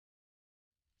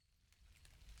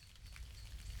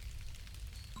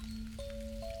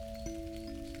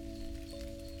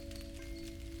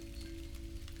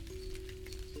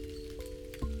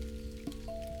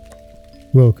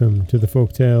Welcome to the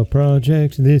Folktale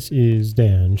Project. This is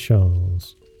Dan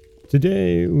Charles.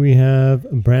 Today we have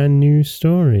a brand new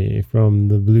story from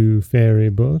the Blue Fairy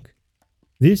book.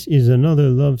 This is another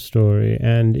love story,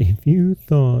 and if you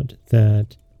thought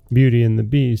that Beauty and the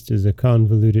Beast is a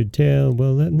convoluted tale,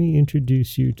 well, let me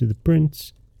introduce you to the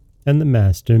Prince and the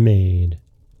Master-Maid.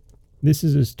 This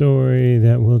is a story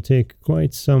that will take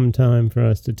quite some time for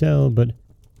us to tell, but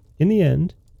in the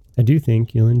end, I do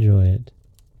think you'll enjoy it.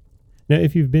 Now,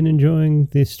 if you've been enjoying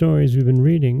the stories we've been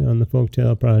reading on the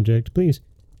Folktale Project, please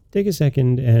take a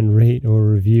second and rate or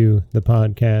review the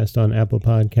podcast on Apple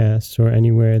Podcasts or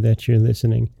anywhere that you're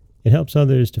listening. It helps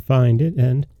others to find it,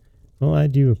 and, well, I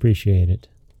do appreciate it.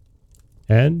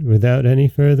 And without any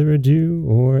further ado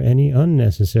or any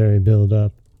unnecessary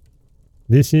build-up,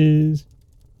 this is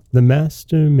The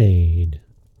Master-Maid,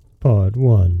 Part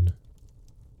 1.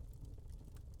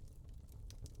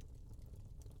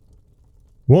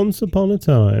 Once upon a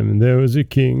time, there was a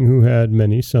king who had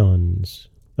many sons.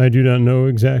 I do not know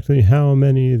exactly how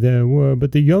many there were,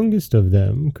 but the youngest of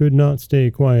them could not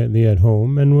stay quietly at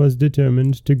home and was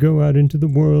determined to go out into the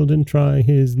world and try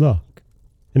his luck.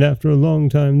 And after a long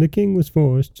time, the king was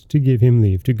forced to give him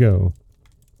leave to go.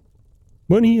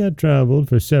 When he had traveled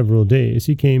for several days,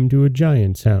 he came to a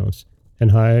giant's house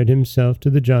and hired himself to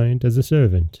the giant as a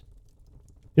servant.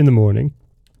 In the morning,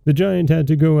 the giant had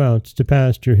to go out to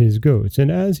pasture his goats,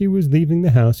 and as he was leaving the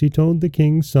house, he told the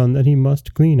king's son that he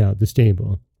must clean out the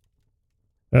stable.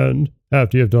 "And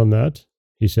after you have done that,"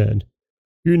 he said,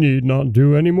 "you need not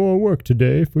do any more work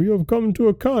today, for you have come to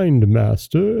a kind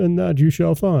master, and that you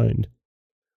shall find.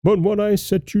 But what I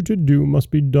set you to do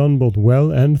must be done both well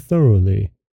and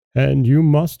thoroughly, and you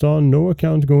must on no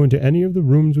account go into any of the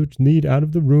rooms which lead out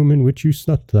of the room in which you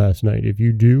slept last night. If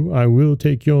you do, I will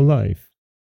take your life."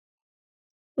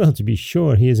 "Well, to be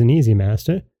sure, he is an easy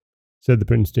master," said the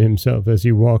prince to himself as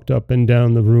he walked up and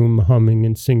down the room humming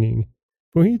and singing,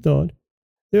 for he thought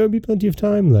there would be plenty of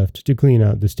time left to clean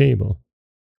out the stable.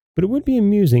 But it would be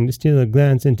amusing to steal a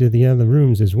glance into the other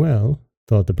rooms as well,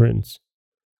 thought the prince,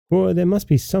 for there must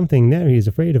be something there he is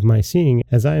afraid of my seeing,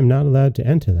 as I am not allowed to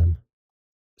enter them.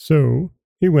 So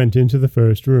he went into the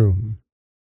first room.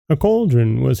 A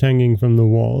cauldron was hanging from the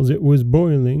walls. It was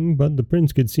boiling, but the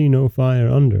prince could see no fire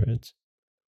under it.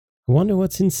 "I wonder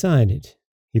what's inside it,"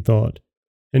 he thought,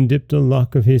 and dipped a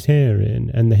lock of his hair in,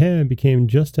 and the hair became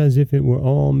just as if it were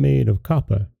all made of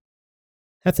copper.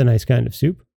 "That's a nice kind of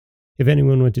soup. If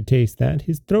anyone were to taste that,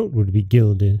 his throat would be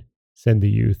gilded," said the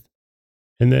youth.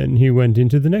 And then he went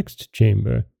into the next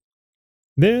chamber.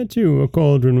 There, too, a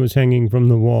cauldron was hanging from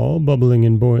the wall, bubbling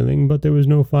and boiling, but there was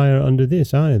no fire under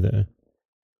this either.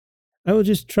 "I will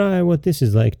just try what this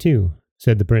is like, too,"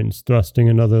 said the prince, thrusting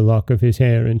another lock of his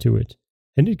hair into it,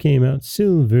 and it came out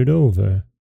silvered over.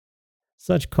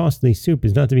 "Such costly soup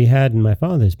is not to be had in my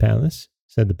father's palace,"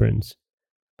 said the prince,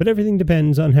 "but everything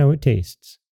depends on how it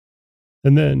tastes."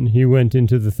 And then he went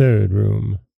into the third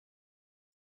room.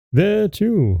 There,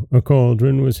 too, a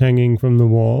cauldron was hanging from the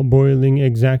wall, boiling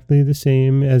exactly the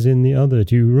same as in the other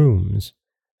two rooms,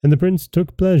 and the prince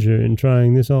took pleasure in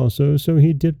trying this also, so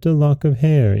he dipped a lock of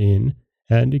hair in,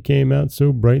 and it came out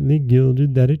so brightly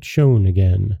gilded that it shone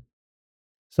again.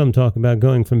 "Some talk about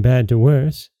going from bad to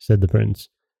worse," said the prince,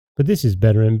 "but this is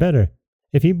better and better.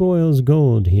 If he boils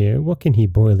gold here, what can he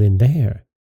boil in there?"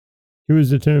 He was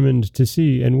determined to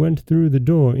see, and went through the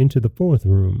door into the fourth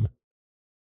room.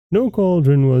 No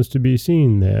cauldron was to be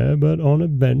seen there, but on a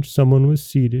bench someone was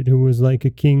seated who was like a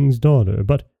king's daughter,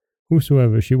 but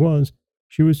whosoever she was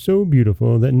so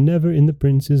beautiful that never in the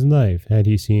prince's life had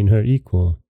he seen her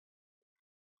equal.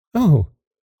 "Oh,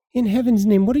 in heaven's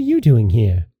name, what are you doing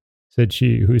here?" said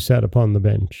she who sat upon the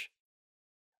bench.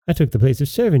 "I took the place of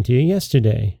servant here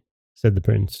yesterday," said the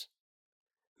prince.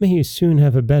 "May you soon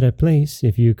have a better place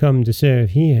if you come to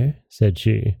serve here," said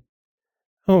she.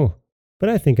 "Oh, but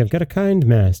I think I've got a kind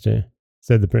master,"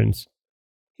 said the prince.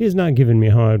 "He has not given me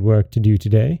hard work to do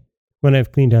today. When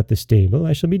I've cleaned out the stable,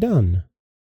 I shall be done."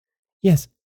 "Yes,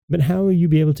 but how will you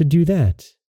be able to do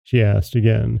that?" she asked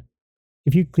again.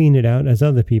 "If you clean it out as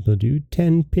other people do,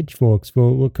 10 pitchforks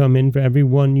full will come in for every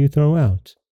one you throw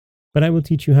out. But I will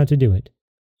teach you how to do it.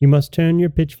 You must turn your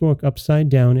pitchfork upside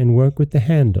down and work with the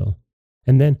handle,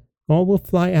 and then all will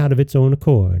fly out of its own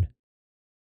accord."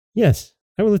 "Yes,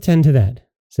 I will attend to that,"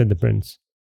 said the prince,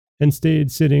 and stayed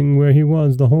sitting where he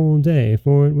was the whole day,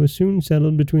 for it was soon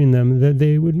settled between them that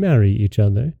they would marry each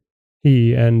other,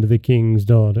 he and the king's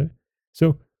daughter,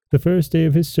 so the first day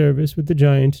of his service with the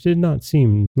giant did not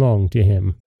seem long to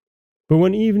him. But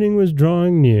when evening was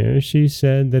drawing near, she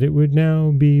said that it would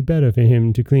now be better for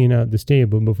him to clean out the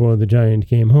stable before the giant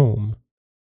came home.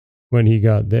 When he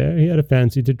got there, he had a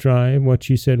fancy to try what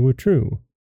she said were true.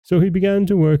 So he began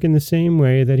to work in the same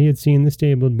way that he had seen the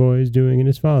stable boys doing in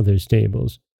his father's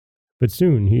stables. But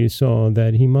soon he saw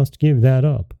that he must give that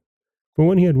up, for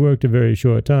when he had worked a very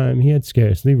short time, he had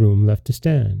scarcely room left to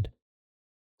stand.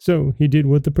 So he did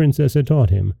what the princess had taught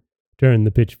him, turned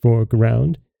the pitchfork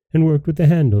round, and worked with the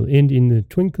handle, and in the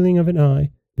twinkling of an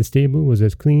eye, the stable was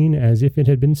as clean as if it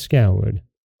had been scoured.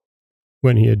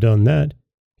 When he had done that,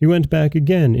 he went back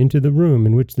again into the room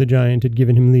in which the giant had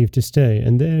given him leave to stay,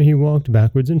 and there he walked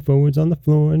backwards and forwards on the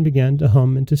floor and began to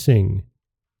hum and to sing.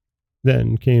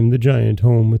 Then came the giant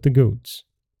home with the goats.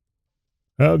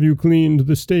 "Have you cleaned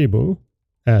the stable?"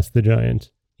 asked the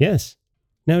giant. "Yes,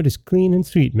 now it is clean and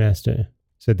sweet, master,"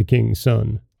 said the king's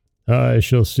son. "I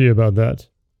shall see about that,"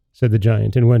 said the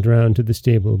giant, and went round to the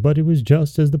stable, but it was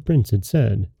just as the prince had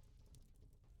said.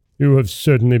 "You have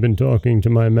certainly been talking to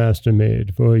my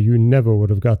master-maid, for you never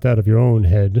would have got that of your own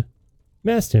head."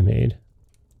 "Master-maid?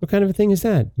 What kind of a thing is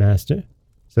that, master?"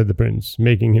 said the prince,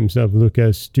 making himself look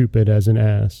as stupid as an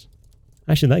ass.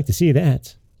 "I should like to see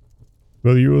that."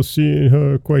 "Well, you will see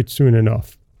her quite soon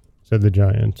enough," said the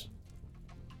giant.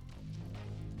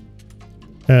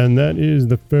 And that is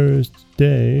the first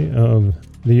day of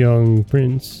the young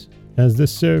prince as the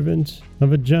servant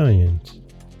of a giant.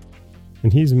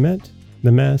 And he's met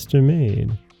the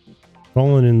Master-Maid,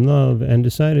 fallen in love, and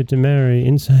decided to marry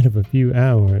inside of a few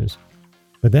hours.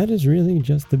 But that is really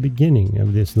just the beginning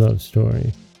of this love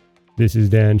story. This is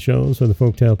Dan Scholes for the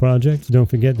Folktale Project. Don't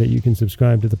forget that you can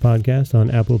subscribe to the podcast on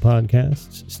Apple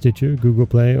Podcasts, Stitcher, Google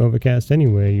Play, Overcast,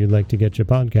 anywhere you'd like to get your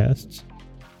podcasts.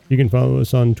 You can follow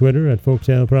us on Twitter at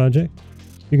Folktale Project.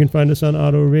 You can find us on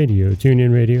Auto Radio,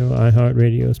 TuneIn Radio,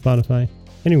 iHeartRadio, Spotify,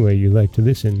 anywhere you like to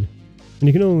listen. And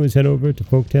you can always head over to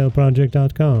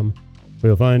folktaleproject.com, where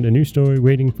you'll find a new story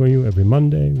waiting for you every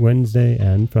Monday, Wednesday,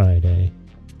 and Friday.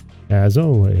 As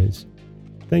always,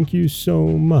 thank you so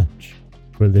much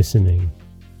for listening.